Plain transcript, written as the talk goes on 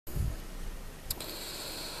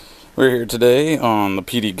We're here today on the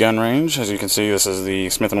PD gun range. As you can see, this is the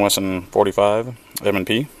Smith & Wesson 45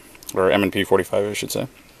 M&P, or M&P 45 I should say.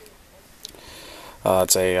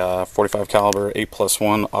 It's a 45 caliber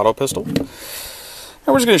 8+1 auto pistol. And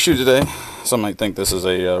we're just going to shoot today. Some might think this is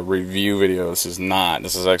a review video. This is not.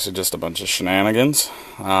 This is actually just a bunch of shenanigans.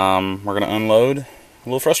 We're going to unload a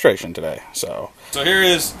little frustration today. So here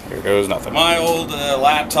goes nothing. My old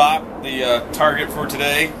laptop, the target for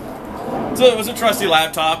today. So it was a trusty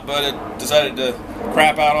laptop, but it decided to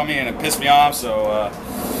crap out on me and it pissed me off, so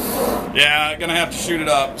yeah, gonna have to shoot it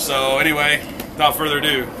up. So anyway, without further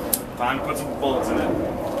ado, time to put some bullets in it.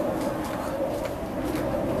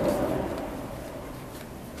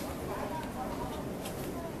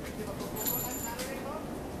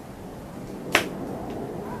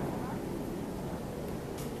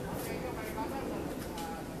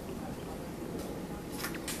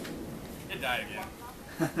 It died again.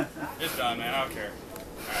 It's done, man. I don't care.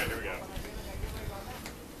 Alright, here we go.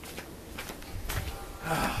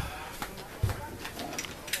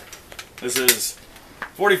 This is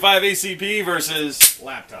 45 ACP versus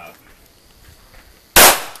laptop.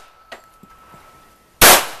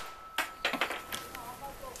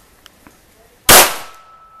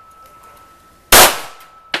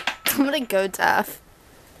 I'm gonna go deaf.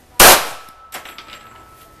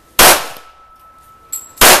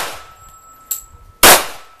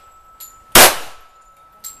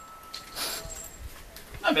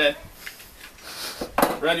 Not bad.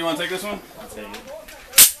 Brad, you want to take this one? I'll take it.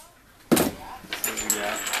 Let's see what we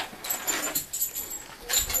got.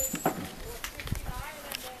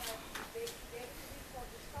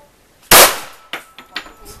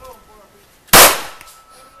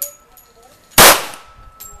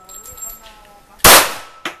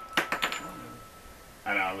 I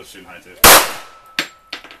know, I was shooting high too.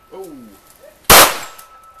 Oh!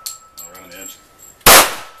 Oh, right on the edge.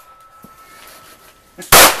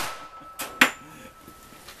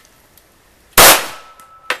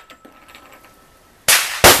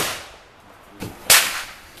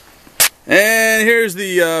 And here's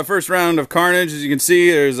the first round of carnage. As you can see,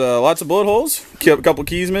 there's lots of bullet holes, a couple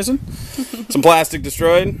keys missing, some plastic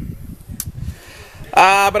destroyed.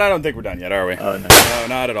 But I don't think we're done yet, are we? Oh, no. No,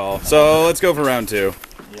 not at all. So let's go for round two.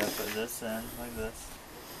 Yeah, put this in like this.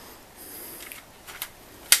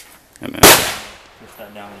 And then, Push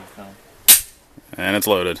that down when you film. and it's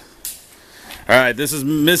loaded. Alright, this is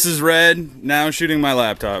Mrs. Red, now shooting my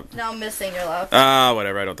laptop. Now I'm missing your left.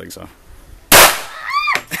 Whatever, I don't think so.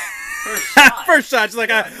 First shot. First shot, she's like,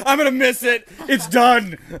 I'm gonna miss it. It's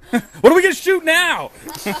done. What are we gonna shoot now?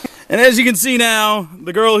 And as you can see now,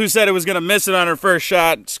 the girl who said it was gonna miss it on her first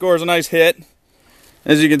shot scores a nice hit.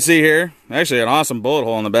 As you can see here, actually an awesome bullet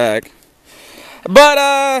hole in the back.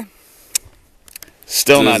 But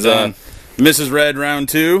still not done. Mrs. Red, round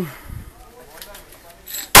two.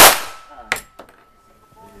 I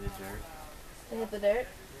hit the dirt.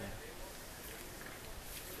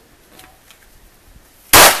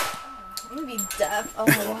 I'm gonna be deaf. Oh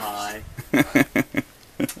my Go gosh. high.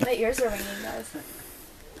 My ears are ringing, guys.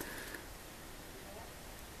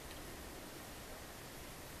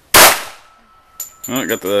 Oh, I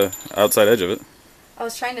got the outside edge of it. I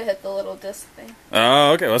was trying to hit the little disc thing.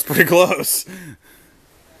 Oh, okay, well, that's pretty close.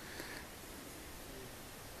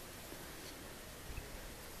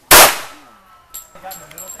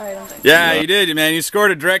 Alright, I'm done. Yeah, you did, man. You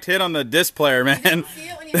scored a direct hit on the disc player, man. See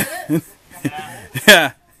it when you hit it?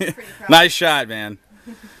 Yeah. Pretty proud. Nice shot, man.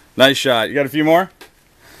 Nice shot. You got a few more?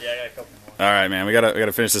 Yeah, I got a couple more. All right, man. We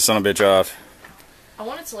gotta finish this son of a bitch off. I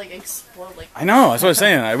want it to like explode like. I know. That's what I was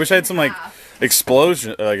saying. I wish I had some like half.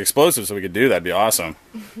 explosives so we could do that. That'd be awesome.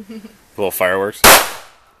 Little fireworks.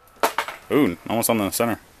 Ooh, almost on the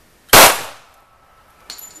center.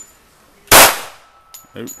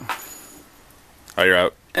 Ooh. Oh, you're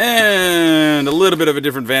out. And a little bit of a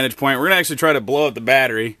different vantage point. We're gonna actually try to blow up the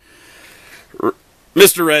battery.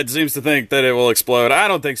 Mr. Red seems to think that it will explode. I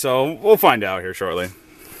don't think so. We'll find out here shortly.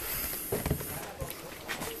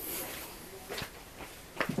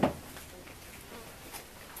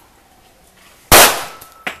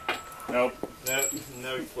 Nope.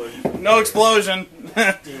 No explosion. No explosion.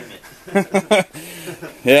 Damn it.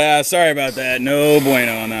 Yeah, sorry about that. No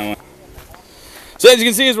bueno on that one. So as you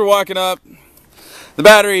can see as we're walking up, the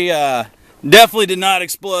battery definitely did not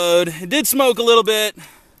explode. It did smoke a little bit.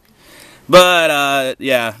 But,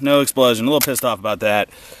 yeah, no explosion. A little pissed off about that.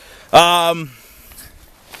 I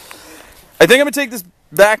think I'm going to take this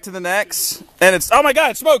back to the next. And it's... Oh, my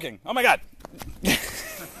God, it's smoking. Oh, my God.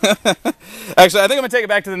 Actually, I think I'm going to take it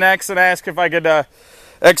back to the next and ask if I could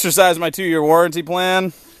exercise my 2-year warranty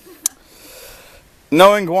plan.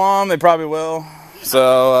 Knowing Guam, they probably will.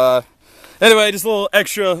 So, anyway, just a little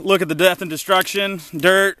extra look at the death and destruction.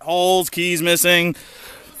 Dirt, holes, keys missing.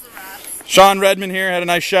 Shaun Redmond here had a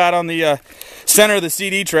nice shot on the center of the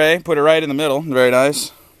CD tray. Put it right in the middle. Very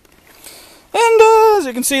nice. And as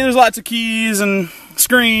you can see, there's lots of keys and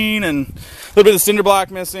screen and a little bit of cinder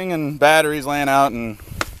block missing and batteries laying out, and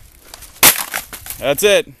that's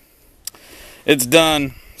it. It's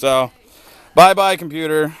done. So, bye-bye,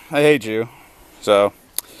 computer. I hate you. So,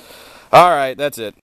 alright, that's it.